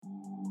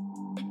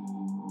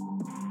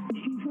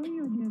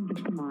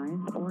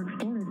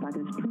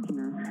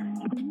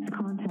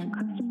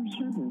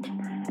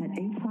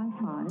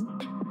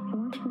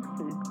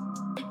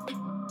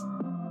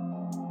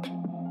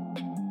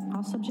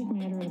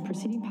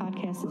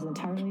podcast is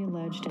entirely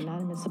alleged and not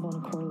admissible in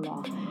a court of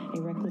law.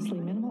 A recklessly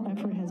minimal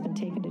effort has been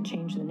taken to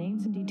change the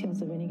names and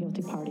details of any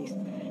guilty parties.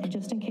 And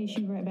just in case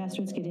you rat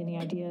bastards get any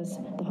ideas,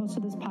 the hosts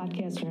of this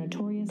podcast are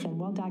notorious and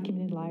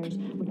well-documented liars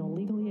with no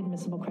legally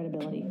admissible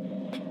credibility.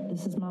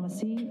 This is Mama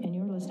C, and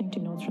you're listening to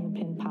Notes from the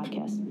Pen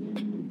podcast.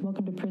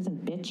 Welcome to prison,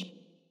 bitch.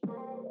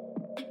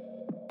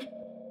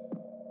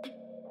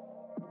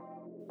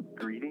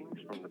 Greetings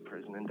from the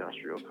prison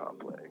industrial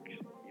complex.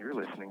 You're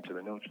listening to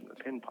the Notes from the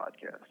Pen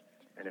podcast.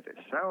 And if it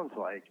sounds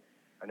like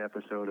an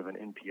episode of an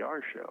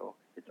NPR show,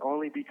 it's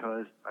only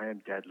because I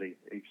am deadly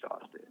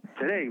exhausted.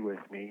 Today with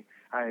me,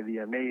 I have the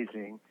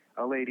amazing,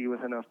 a lady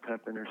with enough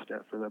pep in her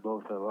step for the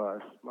both of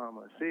us,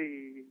 Mama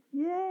C.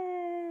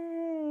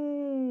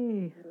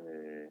 Yay!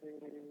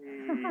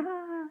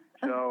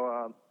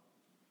 So,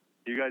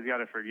 you guys got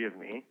to forgive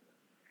me.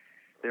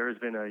 There has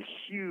been a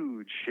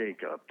huge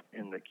shakeup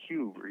in the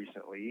cube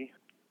recently.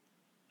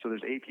 So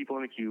there's 8 people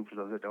in the cube, for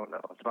those that don't know.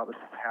 It's about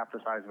half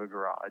the size of a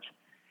garage.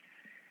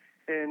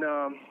 And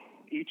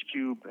each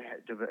cube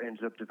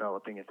ends up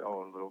developing its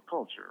own little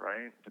culture,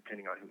 right?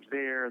 Depending on who's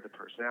there, the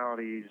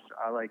personalities.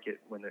 I like it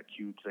when the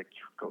cube's like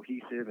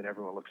cohesive and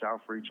everyone looks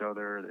out for each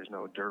other. There's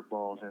no dirt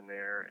balls in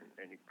there,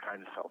 and you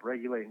kind of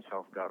self-regulate and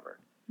self-govern.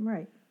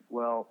 Right.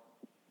 Well,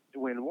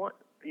 when one,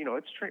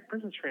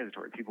 prison's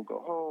transitory. People go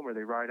home or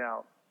they ride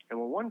out. And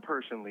when one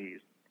person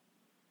leaves,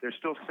 there's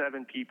still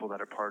 7 people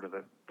that are part of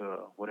the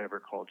whatever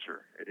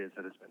culture it is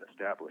that has been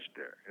established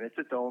there. And it's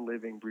its own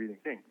living, breathing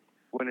thing.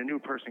 When a new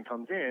person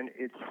comes in,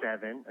 it's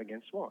 7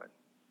 against 1.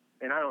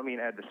 And I don't mean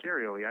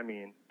adversarially. I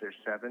mean there's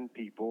 7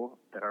 people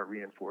that are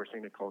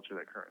reinforcing the culture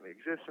that currently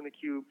exists in the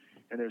cube,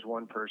 and there's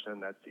one person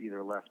that's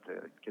either left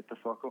to get the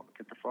fuck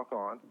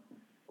on,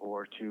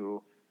 or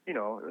to,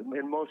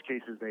 in most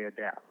cases they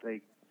adapt. They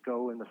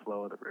go in the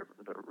flow of the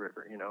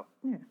river,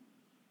 Yeah.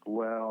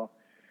 Well,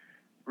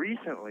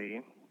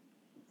 recently,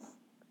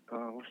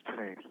 what's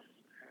today?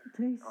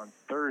 On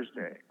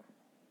Thursday.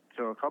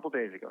 So a couple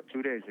days ago,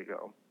 2 days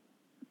ago,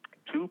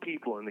 2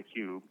 people in the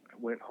cube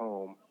went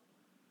home.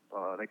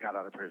 They got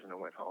out of prison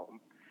and went home.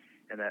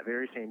 And that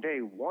very same day,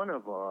 one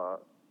of the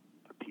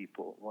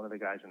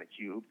guys in the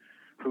cube,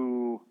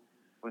 who,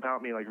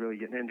 without me really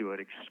getting into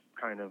it,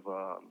 kind of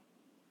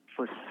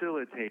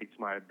facilitates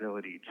my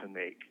ability to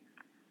make,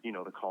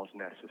 the calls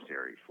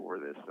necessary for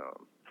this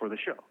for the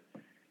show.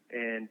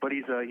 But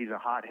he's a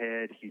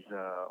hothead. He's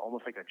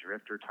almost like a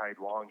drifter type,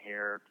 long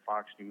hair,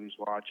 Fox News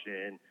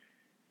watching,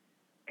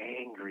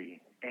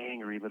 angry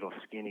little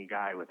skinny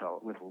guy with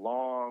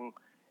long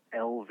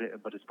elven,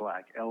 but it's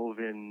black,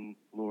 elven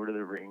Lord of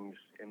the Rings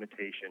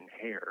imitation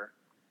hair,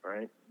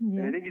 right? Yeah.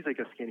 And I think he's like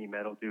a skinny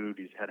metal dude.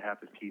 He's had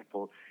half his teeth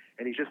pulled,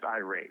 and he's just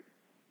irate.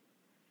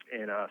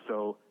 And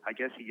so I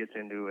guess he gets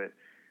into it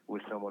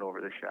with someone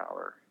over the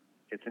shower,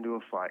 gets into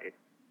a fight,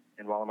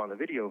 and while I'm on the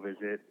video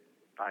visit,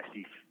 I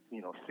see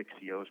 6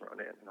 COs run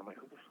in, and I'm like,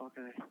 who the fuck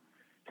are they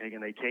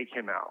taking? They take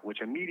him out, which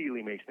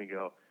immediately makes me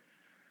go,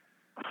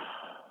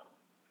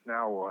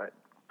 now what?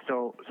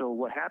 So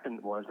what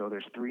happened was, though,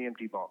 there's 3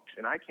 empty bunks,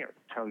 and I can't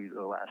tell you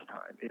the last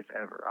time, if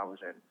ever, I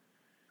was in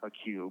a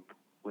cube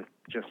with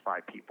just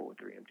 5 people with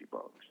 3 empty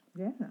bunks.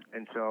 Yeah.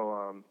 And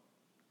so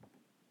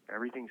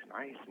everything's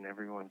nice, and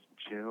everyone's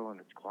chill, and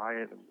it's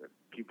quiet, and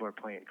people are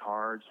playing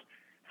cards.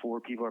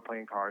 4 people are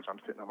playing cards. I'm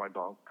sitting on my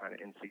bunk, kind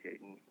of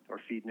instigating or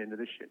feeding into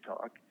the shit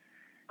talk.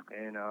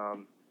 And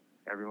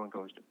everyone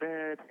goes to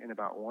bed, and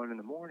about 1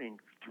 a.m,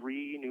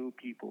 3 new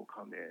people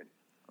come in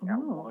at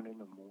 1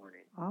 a.m.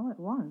 All at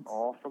once.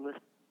 All from the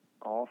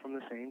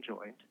same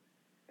joint,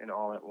 and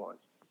all at once.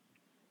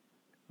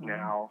 Oh.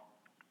 Now,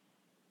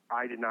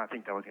 I did not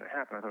think that was going to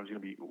happen. I thought it was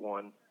going to be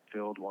one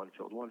filled.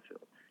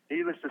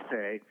 Needless to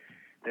say,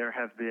 there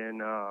have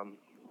been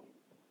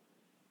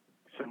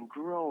some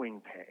growing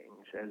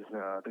pains as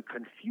the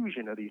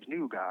confusion of these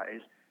new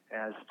guys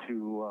as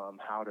to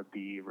how to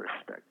be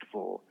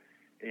respectful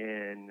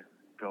and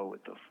go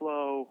with the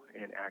flow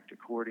and act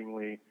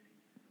accordingly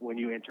when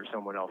you enter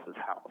someone else's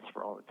house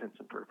for all intents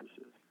and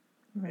purposes.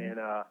 Right. And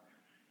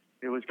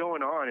it was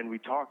going on, and we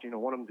talked,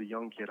 one of them's a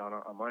young kid on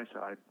my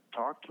side,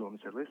 talked to him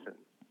and said, listen,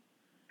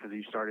 because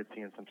he started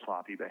seeing some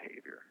sloppy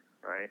behavior,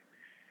 right?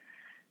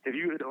 If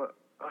you...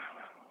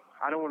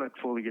 I don't want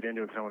to fully get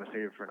into it because I want to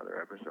save it for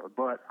another episode,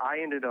 but I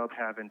ended up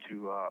having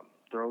to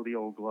throw the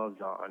old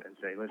gloves on and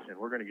say, listen,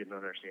 we're going to get an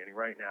understanding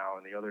right now.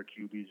 And the other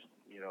QBs,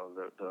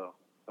 the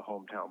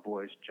hometown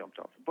boys jumped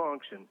off the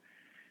bunks, and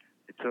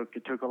it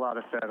took a lot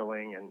of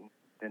settling,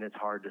 and it's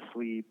hard to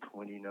sleep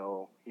when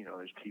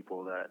there's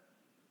people that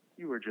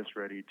you were just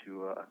ready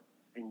to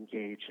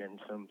engage in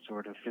some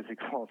sort of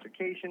physical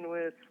altercation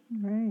with.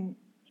 Right.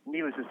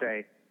 Needless to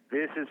say,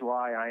 this is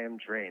why I am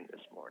drained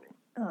this morning.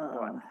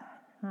 All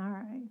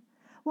right.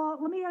 Well,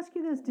 let me ask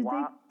you this: Did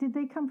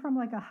they come from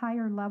like a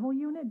higher level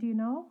unit? Do you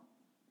know?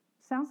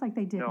 Sounds like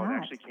they did not. They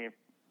actually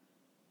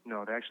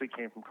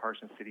came from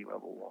Carson City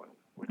Level 1.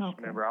 Which,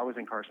 remember, I was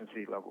in Carson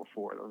City Level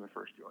 4. Those were the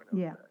first 2 I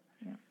know.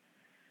 Yeah.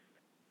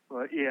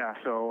 But yeah.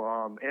 So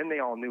and they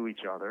all knew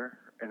each other,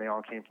 and they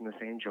all came from the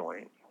same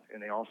joint,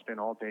 and they all spend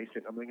all day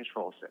sitting up in the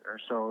control center.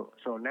 So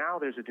now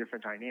there's a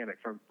different dynamic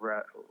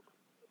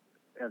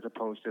as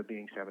opposed to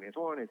being 7 against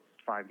 1, it's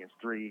 5 against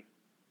 3,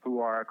 who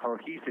are a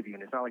cohesive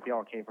unit. It's not like they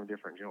all came from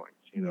different joints.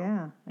 You know?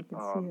 Yeah, I can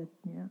see it.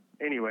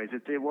 Yeah. Anyways,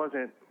 it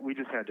wasn't. We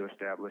just had to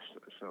establish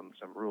some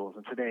rules,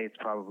 and today it's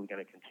probably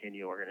going to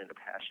continue. We're going to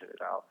hash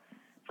it out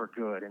for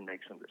good and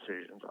make some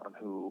decisions on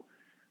who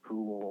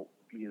will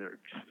either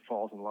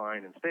falls in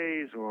line and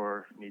stays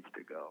or needs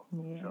to go.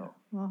 Yeah. So,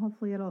 well,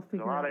 hopefully it'll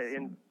figure out.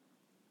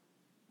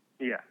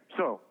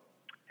 So,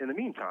 in the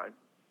meantime,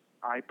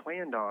 I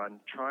planned on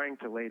trying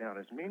to lay down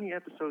as many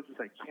episodes as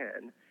I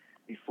can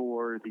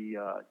before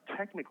the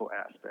technical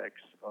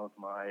aspects of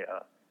my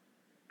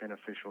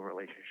beneficial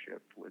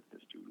relationship with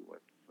this dude who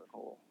went the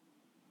whole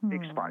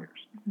expires.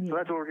 Yeah. So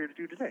that's what we're here to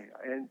do today.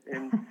 And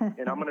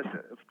I'm going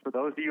to, for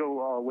those of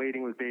you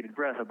waiting with bated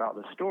breath about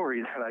the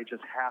story that I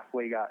just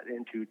halfway got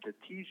into to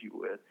tease you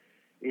with,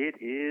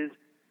 it's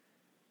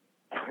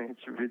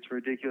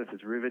ridiculous.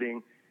 It's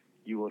riveting.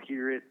 You will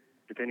hear it,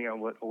 depending on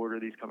what order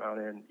these come out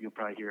in. You'll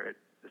probably hear it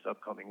this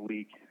upcoming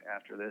week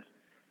after this.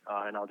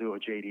 And I'll do it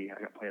with JD.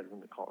 I got plans for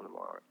him to call him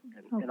tomorrow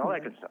and all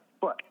that good stuff.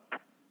 But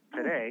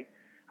today,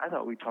 I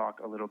thought we'd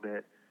talk a little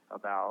bit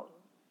about,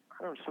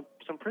 I don't know,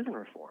 some prison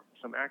reform,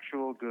 some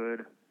actual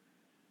good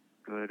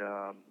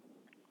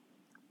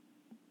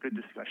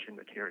discussion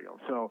material.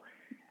 So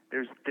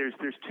there's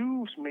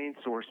two main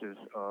sources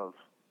of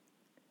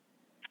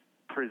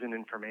prison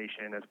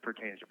information as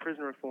pertains to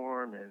prison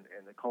reform and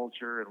the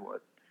culture and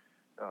what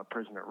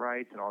prisoner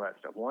rights and all that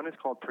stuff. One is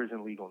called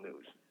Prison Legal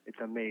News. It's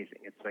amazing.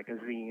 It's like a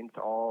zine. It's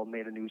all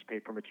made of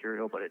newspaper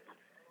material, but it's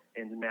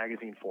in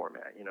magazine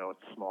format. You know,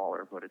 it's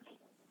smaller, but it's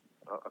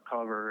a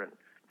cover and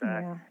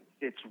that. Yeah.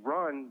 It's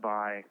run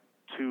by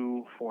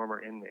two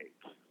former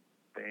inmates.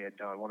 They had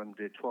done, one of them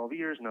did 12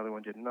 years, another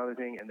one did another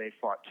thing, and they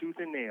fought tooth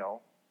and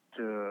nail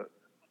to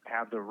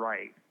have the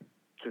right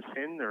to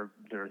send their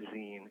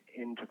zine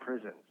into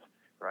prisons,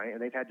 right?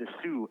 And they've had to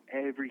sue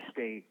every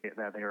state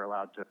that they are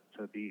allowed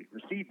to be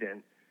received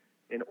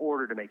in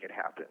order to make it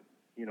happen.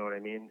 You know what I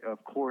mean?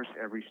 Of course,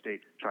 every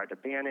state tried to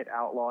ban it,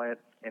 outlaw it,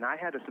 and I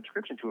had a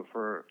subscription to it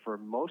for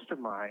most of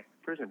my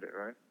prison bit,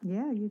 right?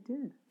 Yeah, you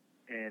did.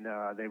 And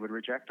they would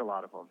reject a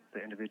lot of them.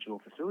 The individual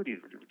facilities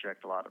would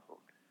reject a lot of them.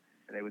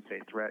 And they would say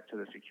threat to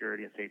the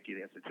security and safety of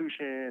the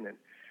institution, and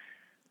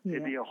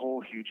it'd be a whole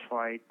huge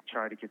fight,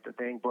 try to get the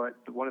thing. But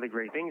one of the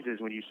great things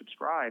is when you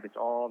subscribe, it's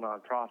all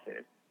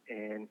nonprofit,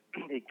 and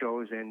it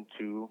goes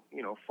into,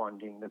 you know,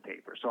 funding the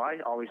paper. So I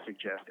always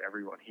suggest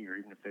everyone here,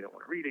 even if they don't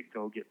want to read it,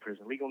 go get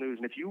Prison Legal News.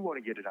 And if you want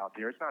to get it out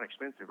there, it's not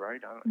expensive,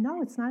 right?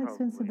 No, it's not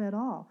expensive at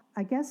all.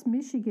 I guess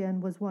Michigan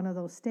was one of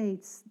those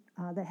states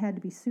that had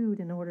to be sued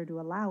in order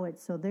to allow it.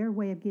 So their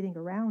way of getting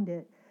around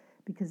it,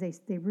 because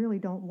they really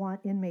don't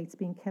want inmates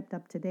being kept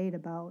up to date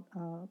about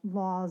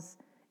laws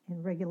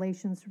and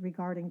regulations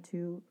regarding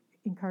to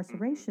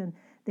incarceration,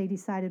 they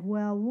decided,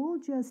 well, we'll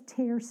just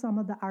tear some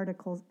of the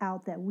articles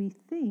out that we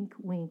think,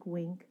 wink,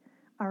 wink,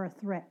 are a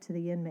threat to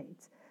the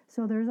inmates.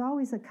 So there's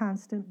always a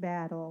constant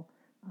battle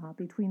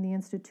between the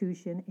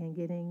institution and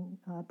getting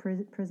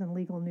prison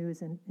legal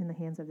news in the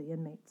hands of the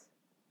inmates.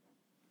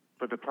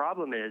 But the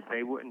problem is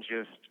they wouldn't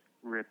just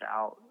rip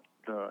out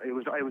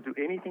it would do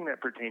anything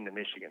that pertained to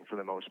Michigan for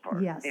the most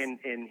part. Yes.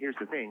 And here's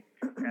the thing.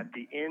 At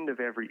the end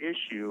of every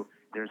issue,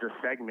 there's a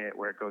segment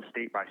where it goes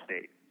state by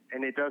state.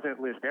 And it doesn't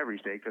list every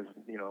state because,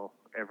 you know,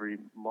 every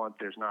month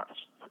there's not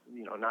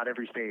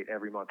every state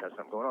every month has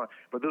something going on.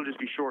 But they'll just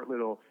be short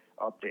little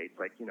updates,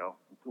 like, you know,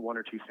 1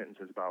 or 2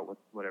 sentences about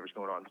whatever's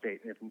going on in the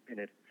state. And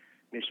if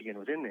Michigan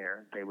was in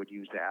there, they would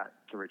use that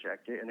to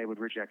reject it, and they would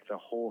reject the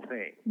whole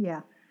thing.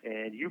 Yeah.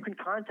 And you can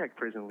contact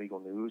Prison Legal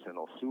News, and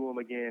they'll sue them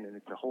again, and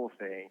it's a whole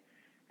thing.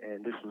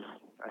 And this was,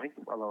 I think,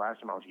 the last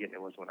time I was getting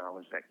it was when I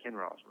was at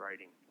Kinross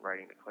writing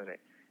the clinic.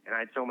 And I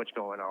had so much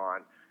going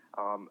on.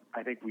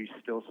 I think we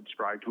still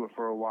subscribed to it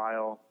for a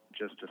while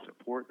just to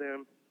support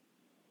them.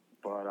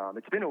 But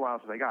it's been a while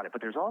since I got it.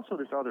 But there's also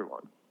this other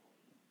one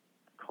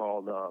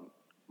called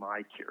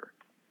My Cure.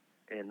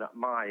 And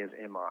My is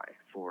M-I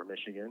for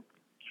Michigan,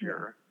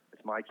 Cure. Yeah.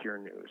 It's My Cure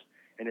News.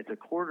 And it's a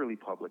quarterly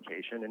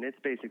publication, and it's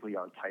basically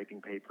on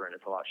typing paper, and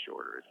it's a lot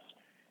shorter.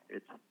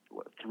 It's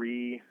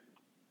three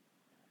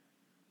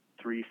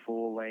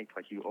full length,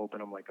 like you open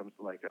them like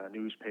a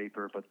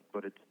newspaper, but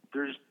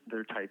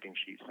they're typing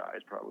sheet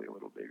size, probably a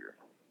little bigger,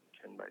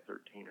 10 by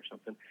 13 or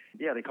something.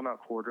 Yeah, they come out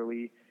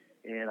quarterly,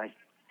 and I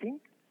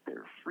think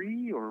they're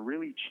free or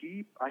really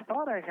cheap. I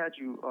thought I had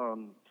you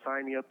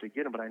sign me up to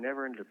get them, but I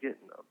never ended up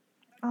getting them.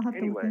 I'll have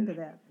to look into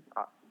that.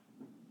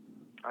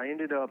 I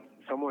ended up,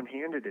 someone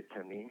handed it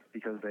to me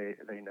because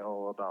they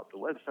know about the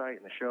website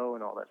and the show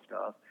and all that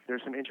stuff.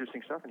 There's some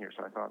interesting stuff in here,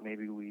 so I thought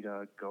maybe we'd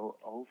go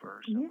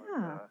over some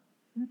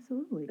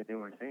absolutely. the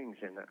newer things.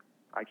 And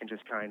I can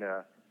just kind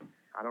of,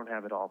 I don't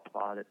have it all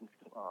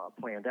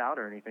planned out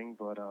or anything,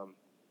 but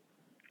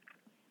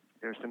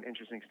there's some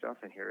interesting stuff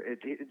in here.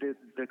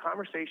 The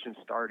conversation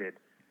started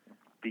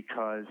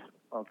because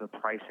of the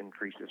price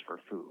increases for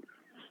food.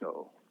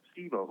 So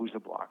Steve-O, who's a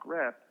block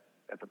rep,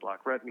 at the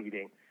block rep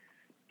meeting,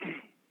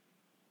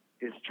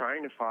 is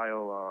trying to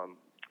file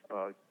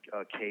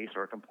a case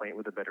or a complaint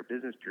with the Better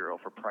Business Bureau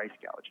for price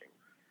gouging,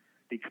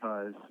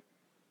 because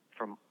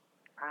from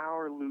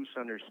our loose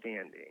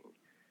understanding,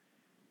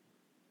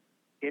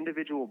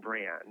 individual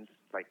brands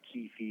like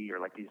Keefe or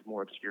like these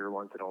more obscure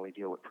ones that only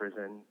deal with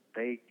prison,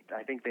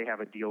 I think they have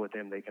a deal with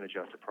them. They can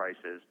adjust the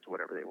prices to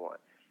whatever they want.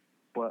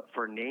 But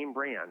for name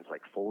brands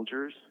like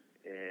Folgers,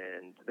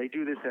 and they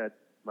do this at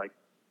like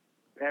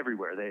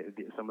everywhere.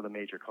 Some of the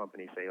major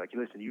companies say, like,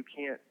 listen, you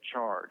can't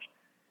charge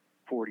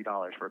 $40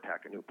 for a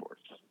pack of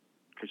Newports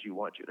because you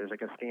want to. There's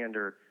like a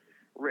standard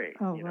rate,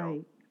 you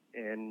know.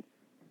 And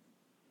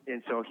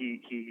so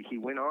he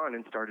went on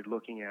and started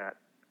looking at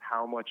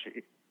how much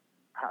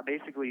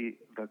basically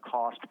the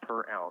cost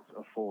per ounce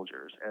of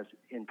Folgers as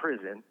in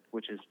prison,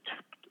 which is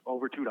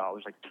over $2,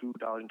 like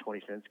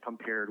 $2.20,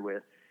 compared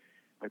with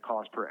the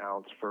cost per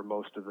ounce for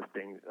most of the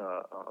things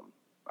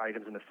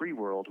items in the free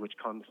world, which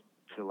comes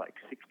to like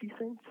 60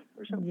 cents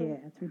or something.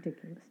 Yeah, it's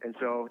ridiculous. And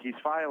so he's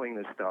filing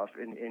this stuff,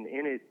 and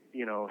in it,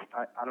 you know,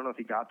 I don't know if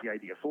he got the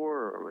idea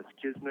for or it was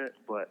kismet,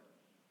 but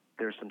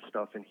there's some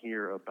stuff in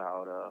here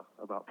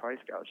about price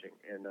gouging,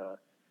 and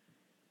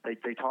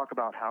they talk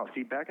about how,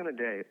 see, back in the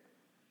day,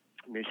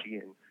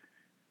 Michigan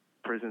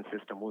prison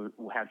system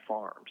had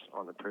farms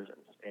on the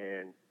prisons,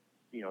 and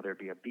you know, there'd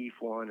be a beef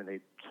one, and they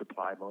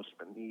supply most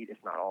of the meat, if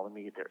not all the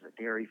meat. There's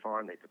a dairy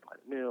farm, they supply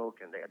the milk,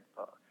 and they had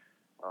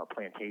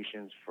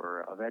plantations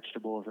for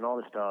vegetables and all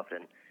this stuff,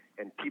 and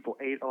people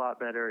ate a lot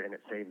better, and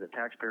it saved the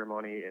taxpayer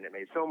money, and it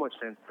made so much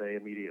sense they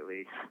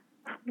immediately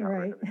got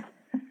rid of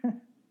it.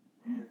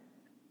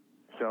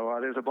 So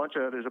there's a bunch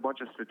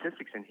of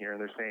statistics in here,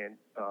 and they're saying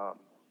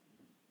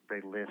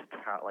they list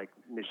how, like,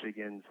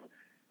 Michigan's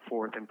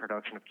fourth in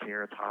production of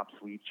carrots, hops,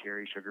 wheat,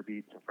 cherry, sugar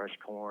beets, and fresh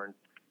corn.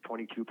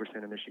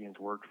 22% of Michigan's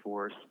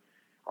workforce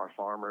are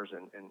farmers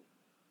and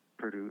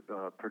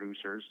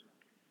producers.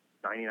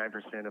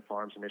 99% of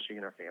farms in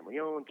Michigan are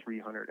family-owned,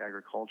 300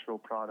 agricultural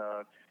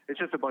products. It's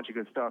just a bunch of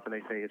good stuff, and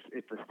they say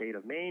if the state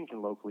of Maine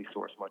can locally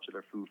source much of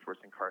their food for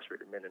its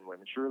incarcerated men and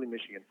women, surely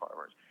Michigan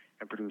farmers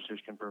and producers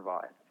can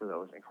provide for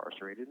those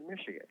incarcerated in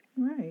Michigan.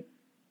 Right.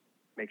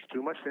 Makes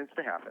too much sense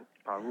to happen.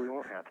 Probably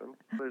won't happen.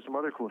 There's some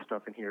other cool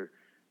stuff in here.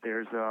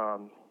 There's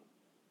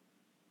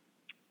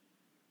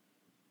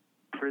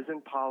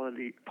Prison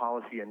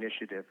Policy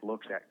Initiative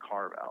looks at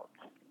carve-outs.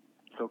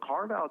 So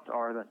carve-outs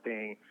are the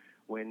thing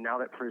now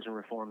that prison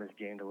reform has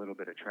gained a little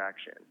bit of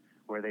traction,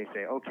 where they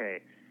say, okay,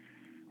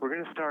 we're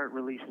going to start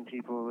releasing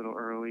people a little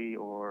early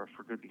or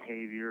for good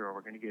behavior, or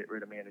we're going to get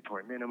rid of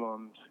mandatory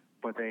minimums,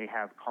 but they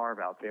have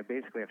carve-outs. They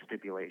basically have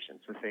stipulations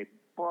to say,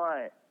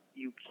 but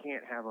you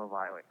can't have a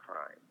violent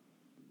crime.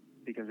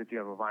 Because if you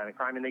have a violent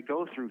crime, and they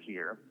go through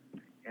here,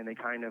 and they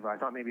kind of, I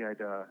thought maybe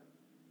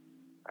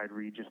I'd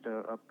read just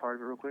a part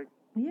of it real quick.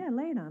 Yeah,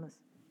 lay it on us.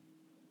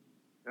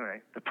 All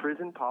right. The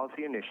Prison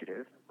Policy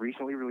Initiative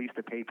recently released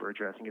a paper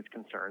addressing its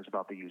concerns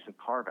about the use of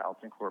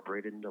carve-outs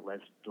incorporated into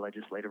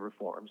legislative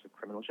reforms of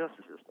criminal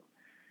justice system.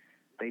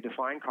 They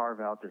define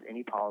carve-outs as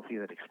any policy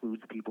that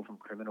excludes people from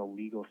criminal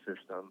legal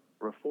system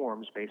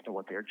reforms based on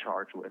what they are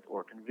charged with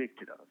or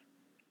convicted of.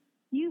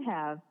 You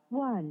have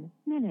 1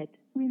 minute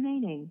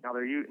remaining. Now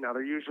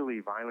they're usually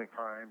violent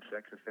crimes,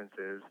 sex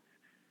offenses,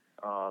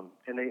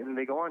 and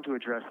they go on to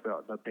address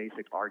the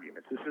basic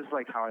arguments. This is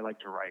like how I like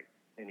to write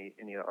any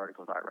of the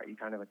articles I write. You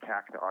kind of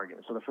attack the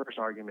argument. So the first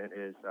argument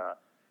is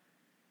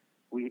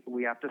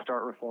we have to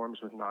start reforms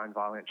with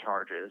nonviolent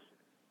charges,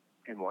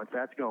 and once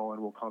that's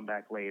going, we'll come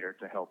back later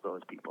to help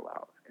those people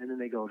out. And then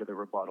they go to the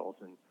rebuttals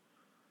and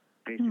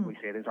basically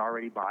say there's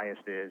already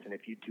biases, and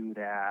if you do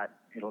that,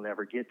 it'll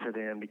never get to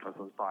them because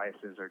those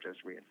biases are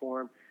just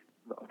reinformed.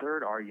 The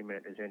third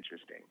argument is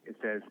interesting. It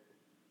says,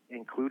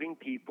 including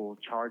people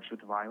charged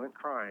with violent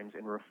crimes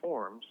and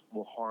reforms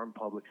will harm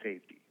public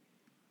safety.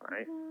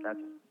 Right?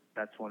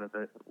 That's one of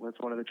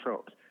the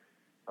tropes.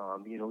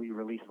 You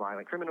release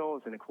violent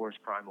criminals, and of course,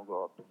 crime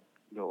will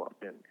go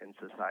up in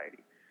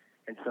society.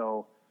 And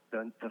so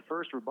the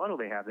first rebuttal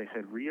they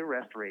said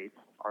rearrest rates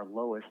are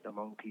lowest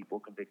among people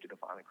convicted of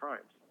violent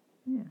crimes.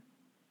 Yeah.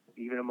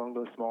 Even among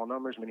those small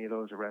numbers, many of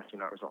those arrests do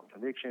not result in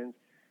convictions.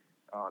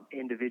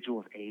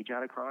 Individuals age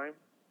out of crime.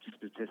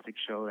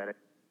 Statistics show that.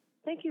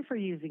 Thank you for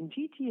using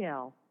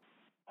GTL.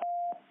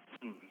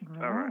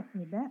 All right.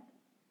 You bet.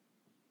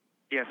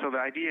 Yeah, so the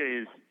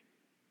idea is,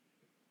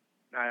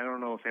 I don't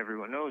know if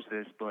everyone knows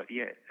this, but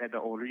yeah, the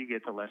older you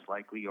get, the less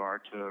likely you are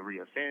to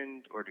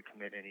reoffend or to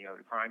commit any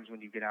other crimes when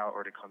you get out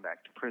or to come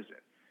back to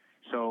prison.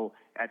 So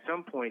at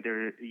some point,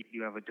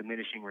 you have a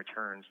diminishing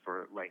returns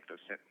for length of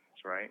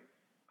sentence, right?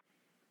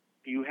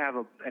 You have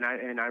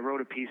and I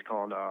wrote a piece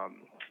called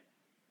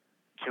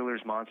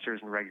Killers, Monsters,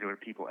 and Regular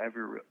People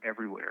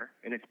Everywhere,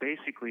 and it's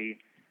basically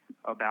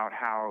about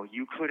how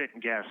you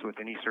couldn't guess with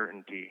any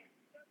certainty,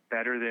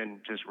 better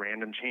than just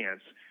random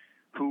chance,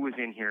 who was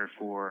in here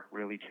for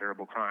really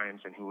terrible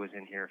crimes and who was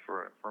in here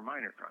for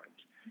minor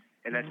crimes.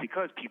 And that's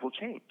because people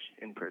change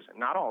in prison.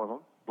 Not all of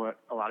them, but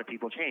a lot of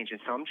people change. And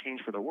some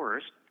change for the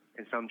worse,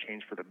 and some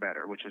change for the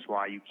better, which is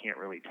why you can't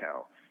really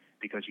tell.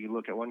 because you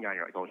look at one guy and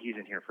you're like, oh, he's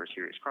in here for a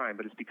serious crime,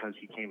 but it's because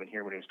he came in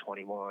here when he was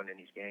 21 and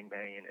he's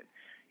gangbanging and,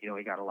 you know,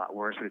 he got a lot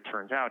worse. But it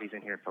turns out he's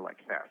in here for like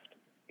theft,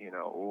 you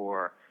know,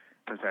 or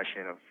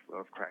possession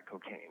of crack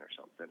cocaine or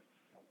something.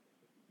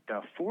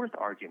 The fourth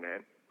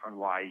argument on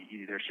why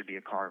there should be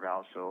a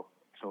carve-out so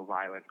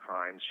violent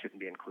crimes shouldn't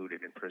be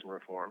included in prison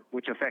reform,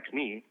 which affects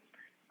me,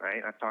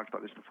 right? I've talked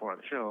about this before on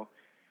the show.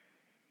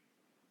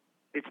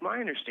 It's my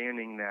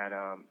understanding that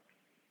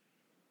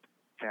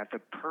that the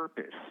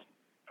purpose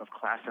of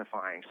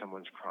classifying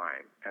someone's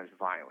crime as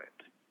violent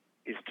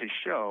is to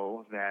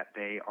show that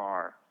they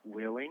are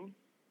willing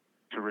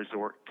to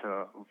resort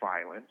to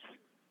violence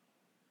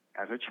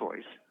as a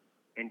choice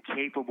and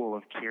capable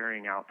of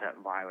carrying out that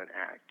violent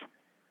act.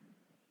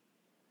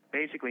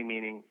 Basically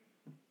meaning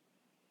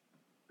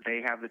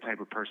they have the type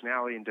of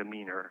personality and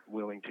demeanor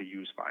willing to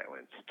use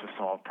violence to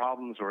solve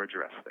problems or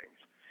address things.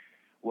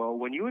 Well,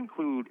 when you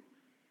include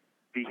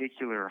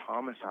vehicular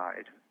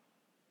homicide,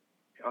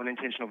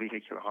 unintentional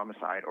vehicular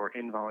homicide, or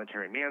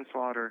involuntary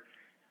manslaughter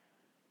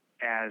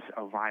as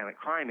a violent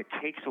crime, it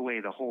takes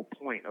away the whole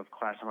point of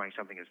classifying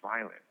something as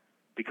violent.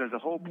 Because the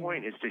whole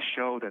point is to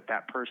show that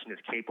that person is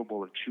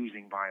capable of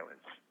choosing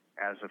violence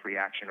as a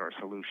reaction or a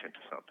solution to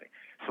something.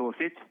 So if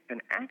it's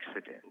an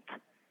accident,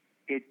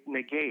 it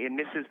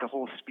misses the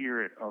whole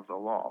spirit of the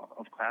law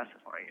of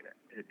classifying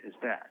it is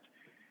that.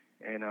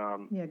 And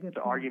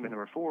the argument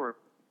number 4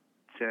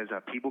 says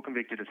people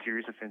convicted of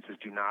serious offenses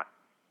do not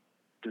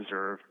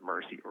deserve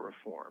mercy or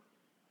reform,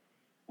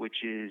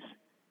 which is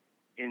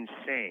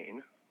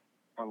insane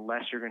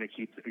unless you're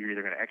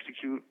either going to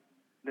execute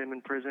them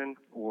in prison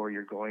or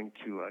you're going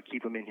to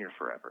keep them in here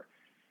forever,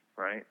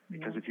 right?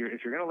 Because if you're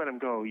going to let them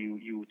go,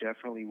 you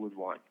definitely would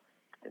want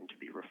them to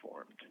be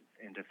reformed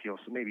and to feel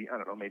maybe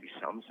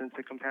some sense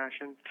of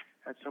compassion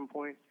at some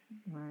point.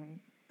 Right.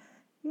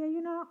 Yeah,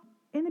 you know,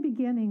 in the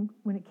beginning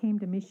when it came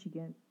to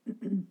Michigan,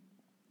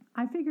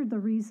 I figured the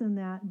reason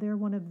that they're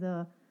one of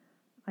the,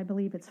 I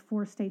believe it's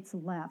 4 states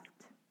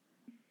left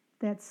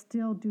that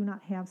still do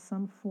not have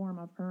some form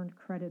of earned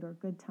credit or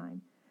good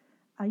time.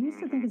 I used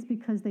to think it's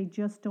because they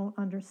just don't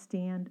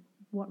understand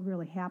what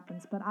really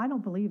happens, but I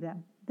don't believe that.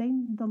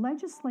 The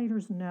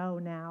legislators know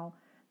now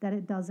that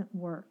it doesn't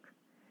work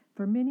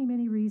for many,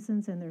 many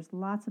reasons, and there's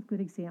lots of good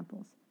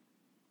examples.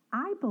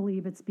 I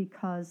believe it's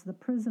because the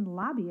prison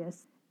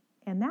lobbyists,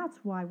 and that's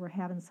why we're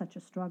having such a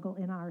struggle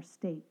in our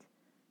state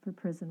for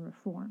prison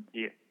reform.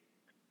 Yeah.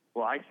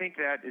 Well, I think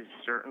that is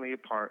certainly a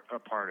part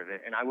of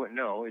it, and I wouldn't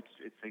know.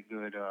 It's a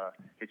good.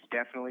 It's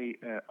definitely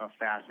a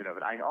facet of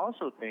it. I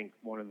also think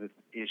one of the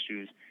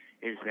issues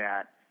is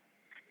that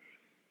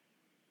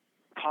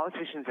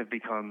politicians have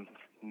become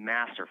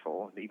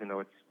masterful, even though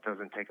it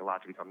doesn't take a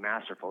lot to become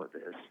masterful at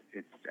this.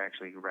 It's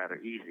actually rather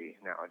easy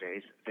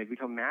nowadays. They've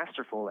become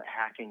masterful at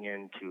hacking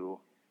into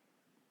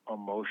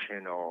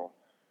emotional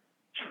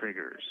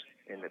triggers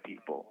in the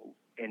people,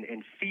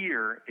 and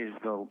fear is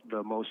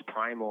the most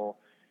primal,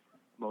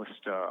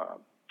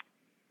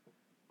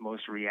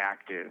 most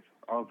reactive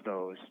of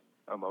those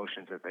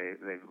emotions that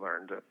they've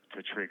learned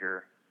to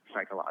trigger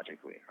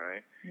psychologically,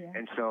 right? Yeah.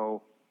 And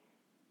so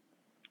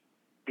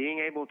being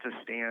able to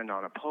stand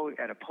on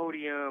at a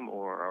podium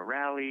or a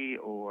rally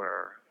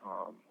or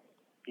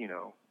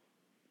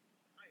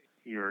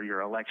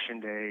your election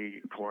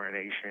day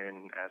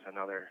coronation as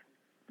another,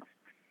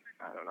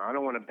 I don't know. I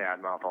don't want to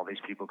badmouth all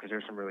these people because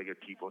there's some really good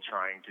people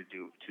trying to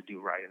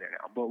do right in there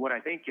now. But what I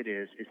think it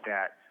is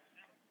that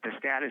the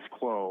status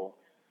quo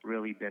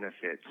really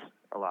benefits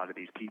a lot of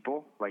these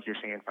people, like you're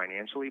saying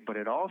financially, but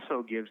it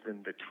also gives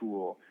them the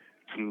tool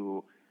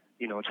to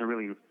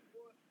really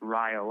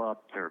rile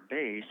up their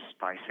base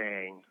by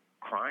saying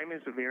crime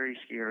is very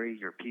scary,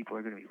 your people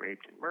are going to be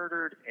raped and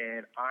murdered,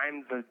 and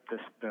I'm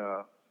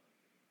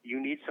you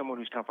need someone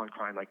who's tough on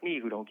crime like me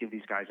who don't give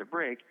these guys a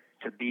break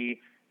to be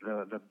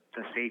the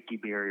safety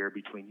barrier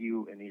between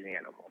you and these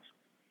animals,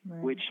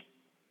 Right. which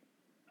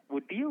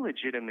would be a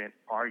legitimate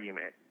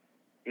argument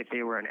if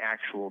they were an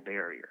actual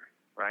barrier,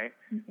 right?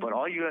 Mm-hmm. But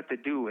all you have to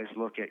do is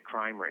look at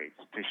crime rates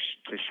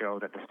to show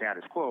that the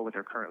status quo, what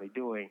they're currently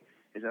doing,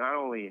 is not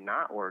only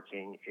not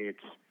working, it's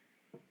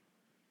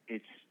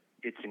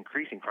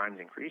increasing. Crime's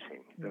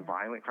increasing. Yeah. The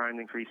violent crime's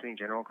increasing,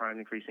 general crime's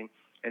increasing.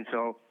 And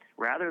so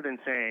rather than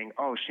saying,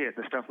 oh, shit,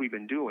 the stuff we've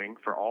been doing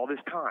for all this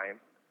time,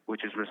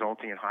 which is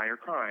resulting in higher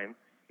crime,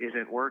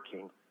 isn't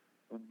working,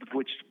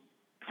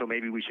 so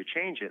maybe we should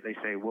change it. They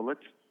say, well,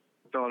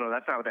 no,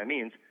 that's not what that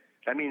means.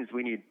 That means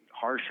we need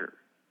harsher.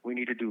 We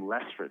need to do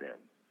less for them.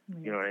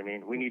 Mm-hmm. You know what I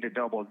mean? We need to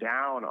double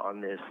down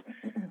on this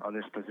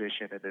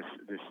position, this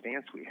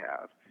stance we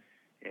have.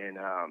 And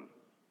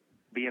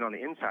being on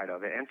the inside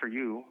of it, and for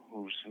you,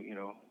 who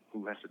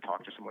has to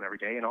talk to someone every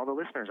day, and all the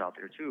listeners out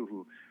there too,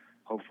 who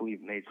hopefully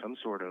made some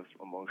sort of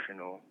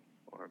emotional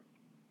or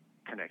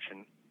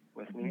connection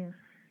with me,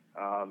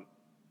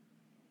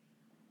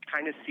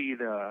 kind of can see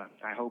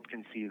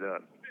the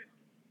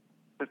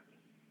I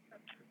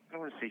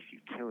don't want to say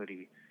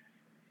futility,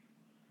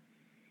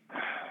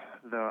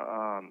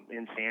 the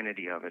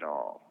insanity of it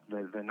all,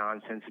 the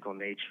nonsensical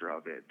nature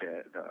of it,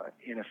 the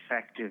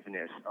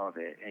ineffectiveness of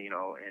it, and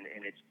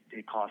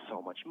it costs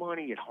so much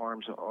money, it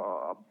harms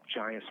a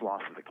giant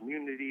swath of the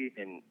community,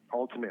 and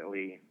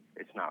ultimately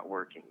it's not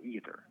working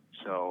either.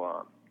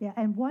 So yeah,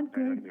 and one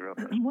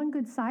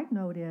good side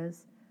note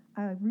is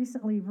I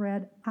recently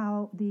read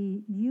how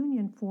the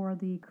union for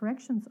the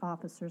corrections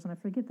officers, and I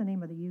forget the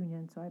name of the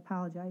union, so I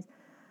apologize,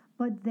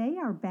 but they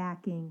are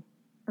backing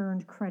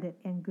earned credit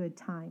and good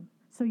time.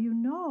 So you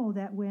know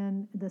that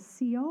when the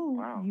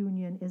CO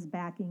union is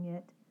backing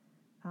it,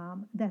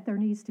 that there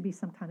needs to be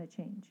some kind of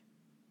change.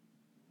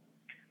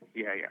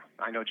 Yeah.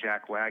 I know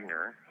Jack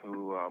Wagner,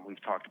 who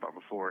we've talked about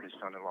before. His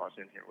son-in-law's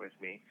in here with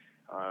me.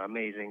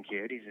 Amazing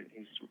kid.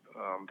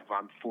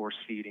 I'm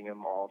force-feeding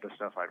him all the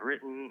stuff I've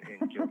written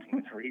and guilting him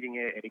into reading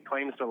it, and he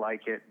claims to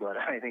like it, but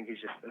I think he's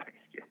just a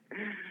nice kid.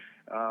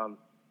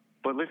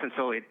 But listen,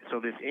 so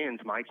this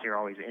ends. My care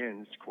always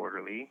ends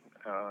quarterly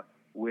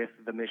with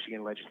the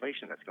Michigan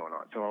legislation that's going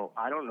on. So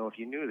I don't know if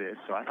you knew this,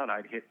 so I thought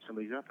I'd hit some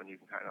of these up and you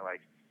can kind of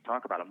like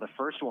talk about them. The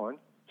first one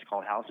is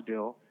called House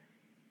Bill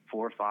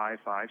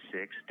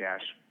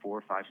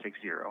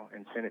 4556-4560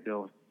 and Senate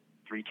Bill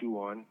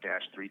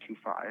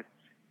 321-325,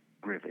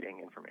 riveting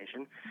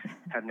information,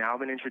 have now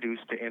been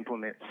introduced to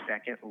implement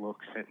second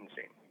look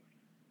sentencing.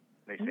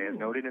 They say, as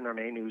noted in our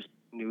main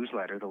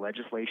newsletter, the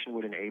legislation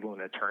would enable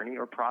an attorney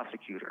or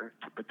prosecutor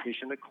to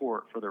petition the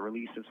court for the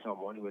release of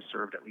someone who has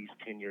served at least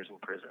 10 years in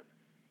prison.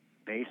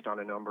 Based on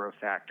a number of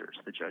factors,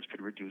 the judge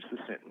could reduce the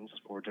sentence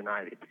or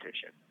deny the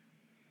petition.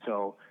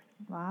 So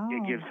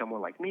it gives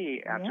someone like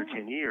me, after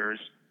 10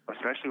 years,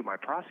 especially with my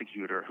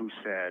prosecutor, who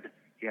said,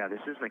 yeah,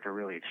 this is like a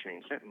really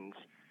extreme sentence.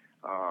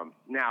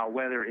 Now,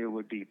 whether it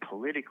would be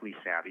politically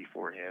savvy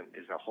for him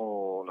is a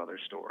whole other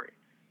story.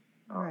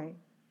 Right.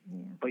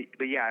 Yeah.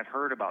 But yeah, I've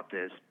heard about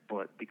this,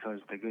 but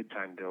because the good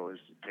time bill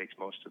takes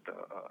most of the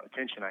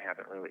attention, I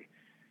haven't really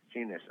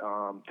seen this.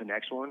 The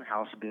next one,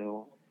 House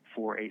Bill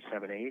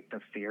 4878, the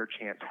Fair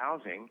Chance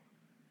Housing.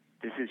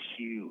 This is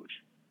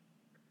huge.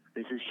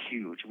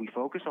 We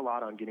focus a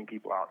lot on getting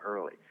people out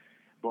early,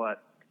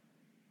 but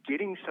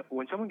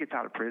when someone gets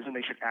out of prison,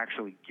 they should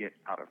actually get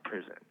out of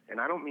prison. And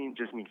I don't mean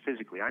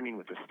physically. I mean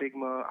with the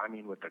stigma. I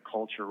mean with the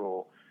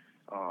cultural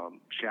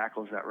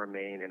shackles that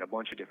remain in a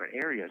bunch of different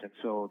areas. And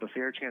so the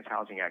Fair Chance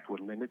Housing Act would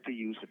limit the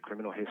use of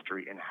criminal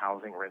history in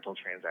housing rental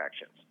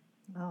transactions.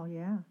 Oh,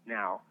 yeah.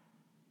 Now,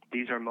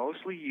 these are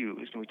mostly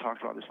used, and we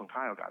talked about this when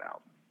Kyle got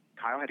out.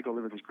 Kyle had to go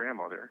live with his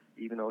grandmother,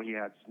 even though he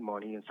had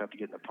money and stuff to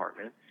get an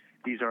apartment.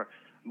 These are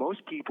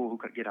most people who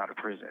could get out of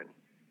prison,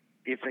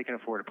 if they can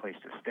afford a place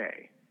to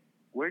stay.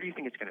 Where do you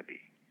think it's going to be?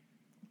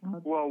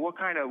 Well, what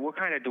kind of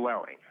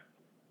dwelling?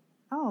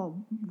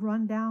 Oh,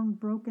 run down,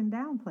 broken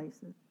down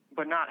places.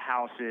 But not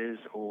houses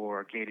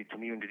or gated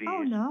communities.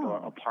 Oh, no.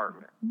 Or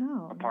apartments.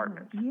 No.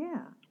 Apartments. No.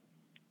 Yeah.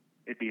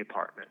 It'd be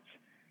apartments.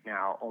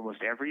 Now,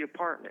 almost every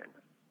apartment,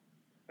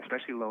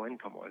 especially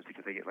low-income ones,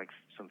 because they get like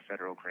some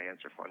federal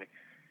grants or funding,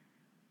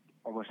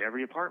 almost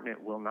every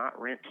apartment will not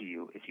rent to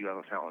you if you have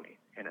a felony,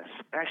 and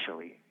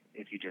especially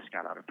if you just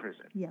got out of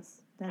prison.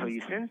 Yes. So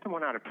you send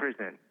someone out of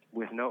prison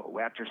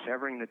after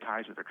severing the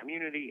ties with their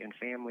community and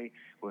family,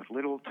 with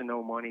little to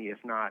no money,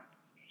 if not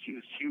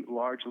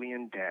largely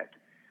in debt.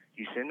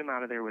 You send them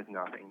out of there with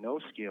nothing, no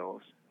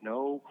skills,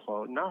 no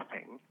clothes,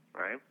 nothing,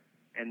 right?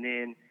 And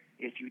then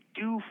if you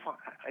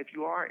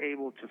are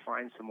able to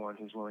find someone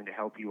who's willing to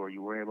help you, or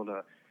you were able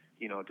to,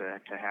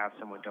 to have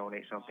someone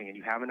donate something, and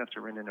you have enough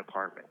to rent an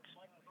apartment,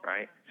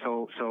 right?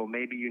 So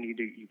maybe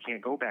you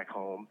can't go back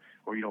home,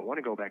 or you don't want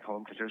to go back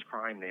home because there's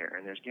crime there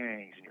and there's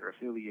gangs and you're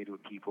affiliated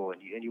with people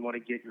and you want to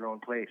get your own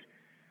place.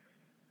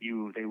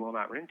 They will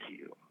not rent to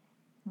you.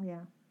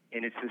 Yeah.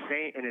 And it's the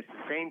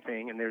same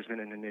thing. And there's been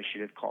an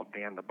initiative called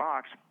Ban the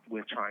Box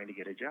with trying to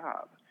get a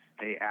job.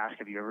 They ask,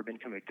 have you ever been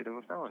convicted of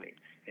a felony?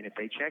 And if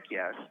they check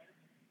yes,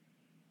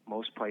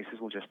 most places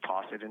will just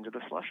toss it into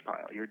the slush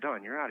pile. You're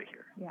done. You're out of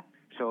here. Yeah.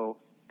 So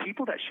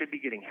people that should be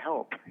getting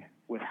help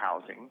with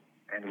housing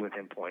and with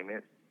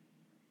employment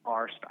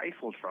are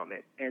stifled from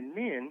it. And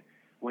then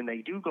when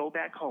they do go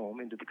back home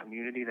into the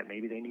community that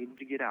maybe they needed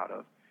to get out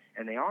of,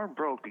 and they are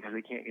broke because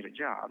they can't get a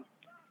job,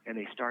 and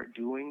they start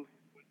doing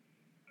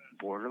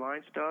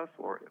borderline stuff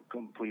or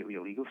completely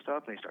illegal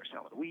stuff, they start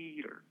selling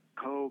weed or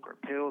coke or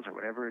pills or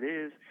whatever it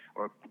is,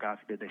 or God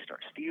forbid they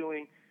start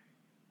stealing,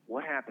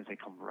 what happens? They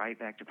come right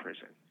back to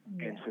prison.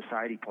 Yeah. And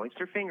society points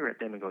their finger at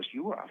them and goes,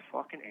 you are a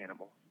fucking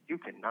animal. You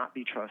cannot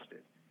be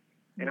trusted.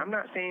 And I'm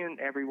not saying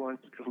everyone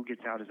who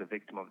gets out is a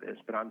victim of this,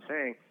 but I'm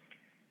saying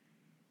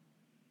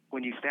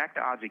when you stack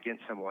the odds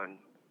against someone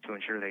to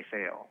ensure they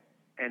fail,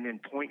 and then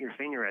point your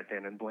finger at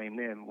them and blame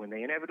them when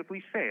they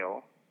inevitably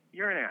fail,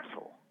 you're an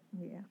asshole.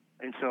 Yeah.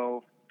 And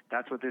so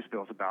that's what this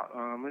bill's about.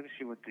 Let me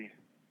see what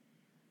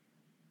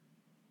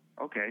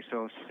Okay,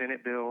 so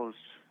Senate Bills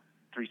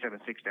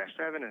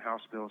 376-7 and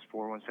House Bills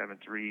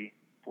 4173,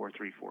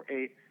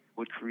 4348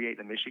 would create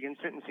the Michigan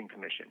Sentencing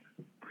Commission.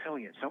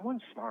 Brilliant.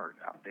 Someone smart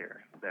out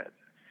there that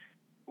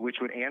which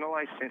would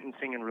analyze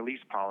sentencing and release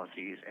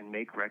policies and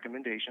make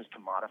recommendations to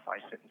modify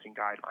sentencing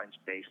guidelines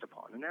based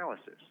upon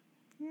analysis.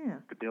 Yeah.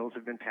 The bills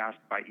have been passed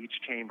by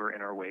each chamber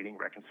and are awaiting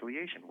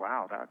reconciliation.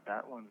 Wow,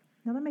 that one.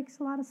 Now that makes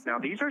a lot of sense. Now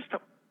these are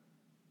stuff.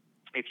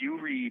 If you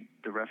read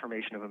The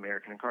Reformation of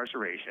American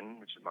Incarceration,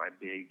 which is my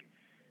big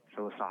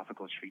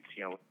philosophical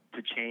treatise,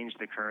 to change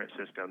the current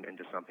system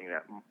into something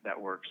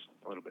that works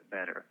a little bit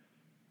better,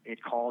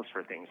 it calls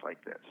for things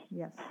like this.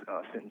 Yes.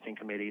 Sentencing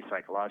committees,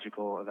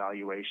 psychological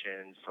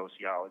evaluations,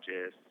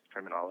 sociologists,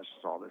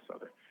 criminologists, all this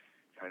other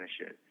kind of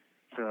shit.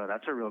 So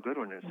that's a real good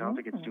one. And it sounds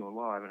like it's doing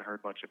well. I haven't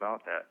heard much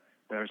about that.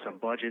 There are some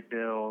budget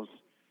bills,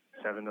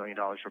 $7 million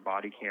for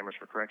body cameras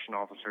for correction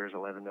officers,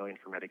 $11 million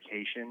for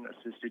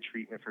medication-assisted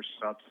treatment for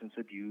substance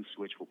abuse,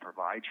 which will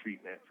provide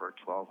treatment for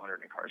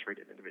 1,200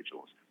 incarcerated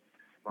individuals.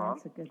 Mom,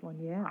 that's a good one,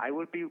 yeah. I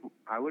would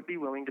be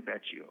willing to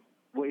bet you.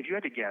 Well, if you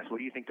had to guess, what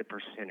do you think the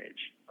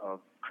percentage of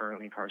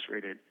currently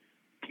incarcerated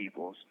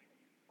peoples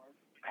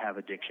have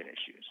addiction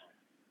issues?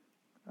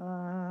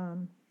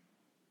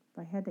 If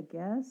I had to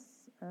guess,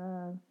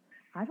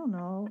 I don't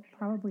know,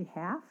 probably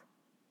half?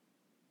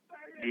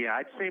 Yeah,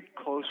 I'd say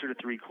closer to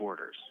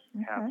 3/4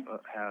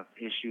 have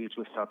issues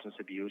with substance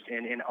abuse,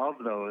 and of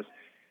those,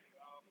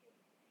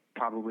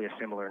 probably a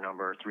similar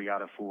number, 3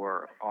 out of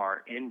 4,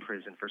 are in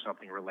prison for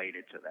something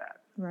related to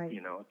that. Right.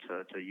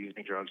 To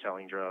using drugs,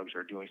 selling drugs,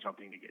 or doing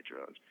something to get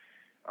drugs.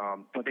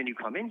 But then you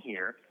come in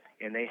here,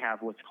 and they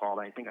have what's called,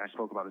 I think I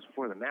spoke about this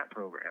before, the MAP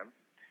program,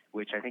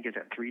 which I think is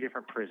at 3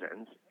 different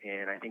prisons,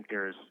 and I think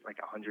there's like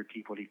 100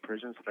 people at each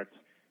prison, so that's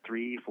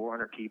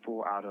 300-400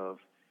 people out of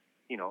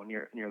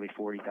nearly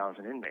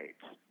 40,000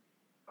 inmates.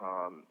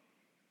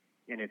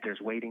 And if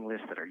there's waiting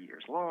lists that are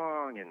years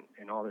long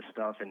and all this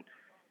stuff. And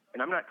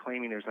I'm not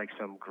claiming there's like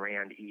some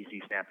grand,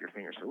 easy, snap your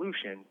finger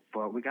solution,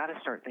 but we got to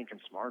start thinking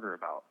smarter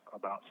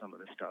about some of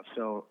this stuff.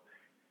 So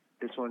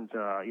this one's,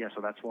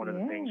 so that's one of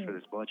the things for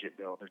this budget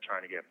bill. They're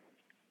trying to get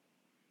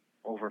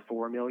over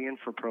 $4 million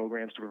for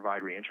programs to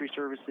provide reentry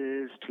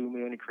services, $2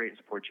 million to create and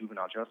support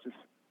juvenile justice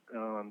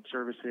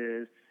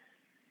services,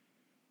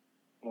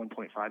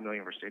 $1.5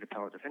 million for State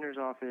Appellate Defender's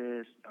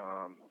Office,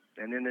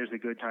 and then there's the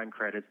good time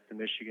credits. The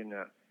Michigan,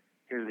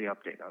 here's the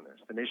update on this.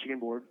 The Michigan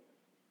Board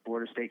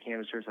of State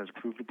Canvassers has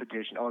approved a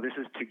petition. Oh, this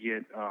is to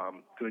get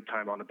good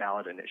time on the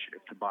ballot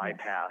initiative, to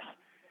bypass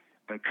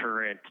the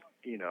current,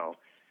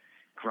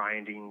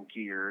 grinding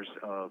gears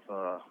of,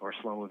 or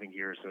slow-moving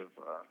gears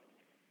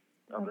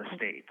of the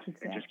state,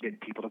 and just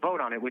get people to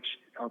vote on it, which,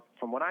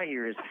 from what I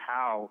hear, is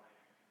how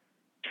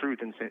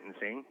Truth in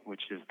Sentencing,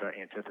 which is the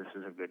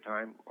antithesis of good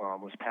time,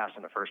 was passed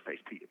in the first place.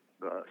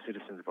 The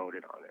citizens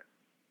voted on it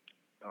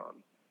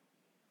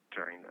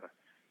during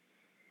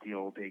the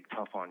old big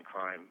tough on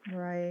crime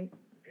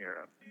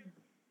era.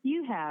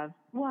 You have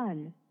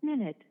 1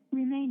 minute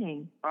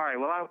remaining. All right,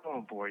 well, I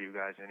won't bore you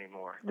guys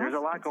anymore. There's a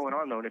lot going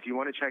on, though, and if you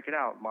want to check it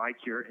out,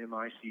 MyCure,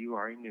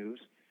 MICURE News.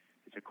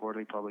 It's a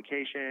quarterly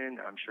publication.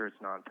 I'm sure it's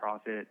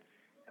nonprofit.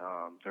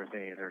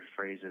 Their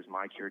phrase is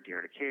MyCure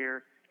Dare to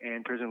Care.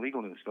 And Prison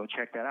Legal News. Go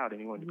check that out.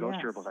 Anyone who goes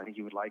to Tribbles, I think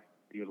you would like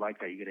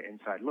that. You get an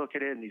inside look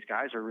at it, and these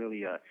guys are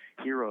really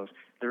heroes.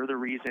 They're the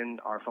reason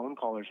our phone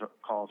calls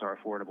are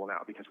affordable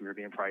now, because we were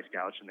being price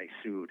gouged, and they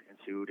sued and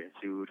sued and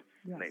sued,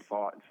 and they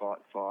fought and fought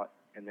and fought,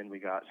 and then we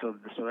got so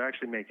they're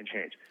actually making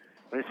change.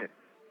 Listen,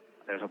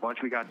 there's a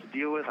bunch we got to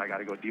deal with. I got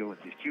to go deal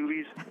with these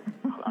cubies.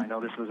 I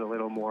know this was a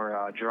little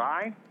more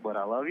dry, but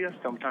I love you.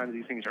 Sometimes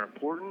these things are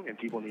important, and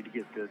people need to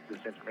get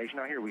this information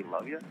out here. We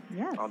love you.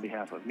 Yes. On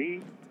behalf of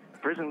me,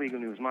 Prison Legal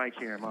News, Mike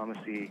here, Mama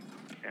C,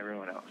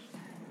 everyone else.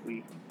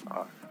 We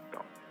are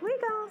gone. We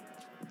go.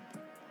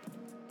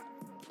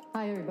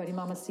 Hi, everybody.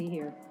 Mama C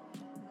here.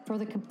 For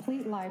the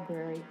complete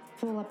library,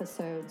 full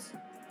episodes,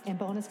 and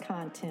bonus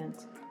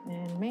content,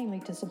 and mainly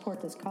to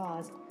support this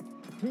cause,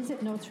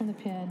 visit Notes from the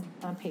Pen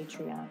on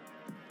Patreon.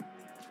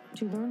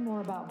 To learn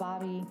more about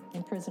Bobby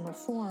and prison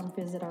reform,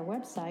 visit our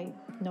website,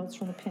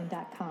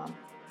 notesfromthepen.com,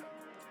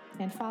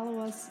 and follow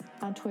us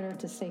on Twitter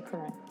to stay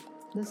current.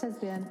 This has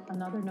been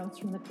another Notes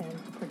from the Pen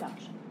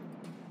production.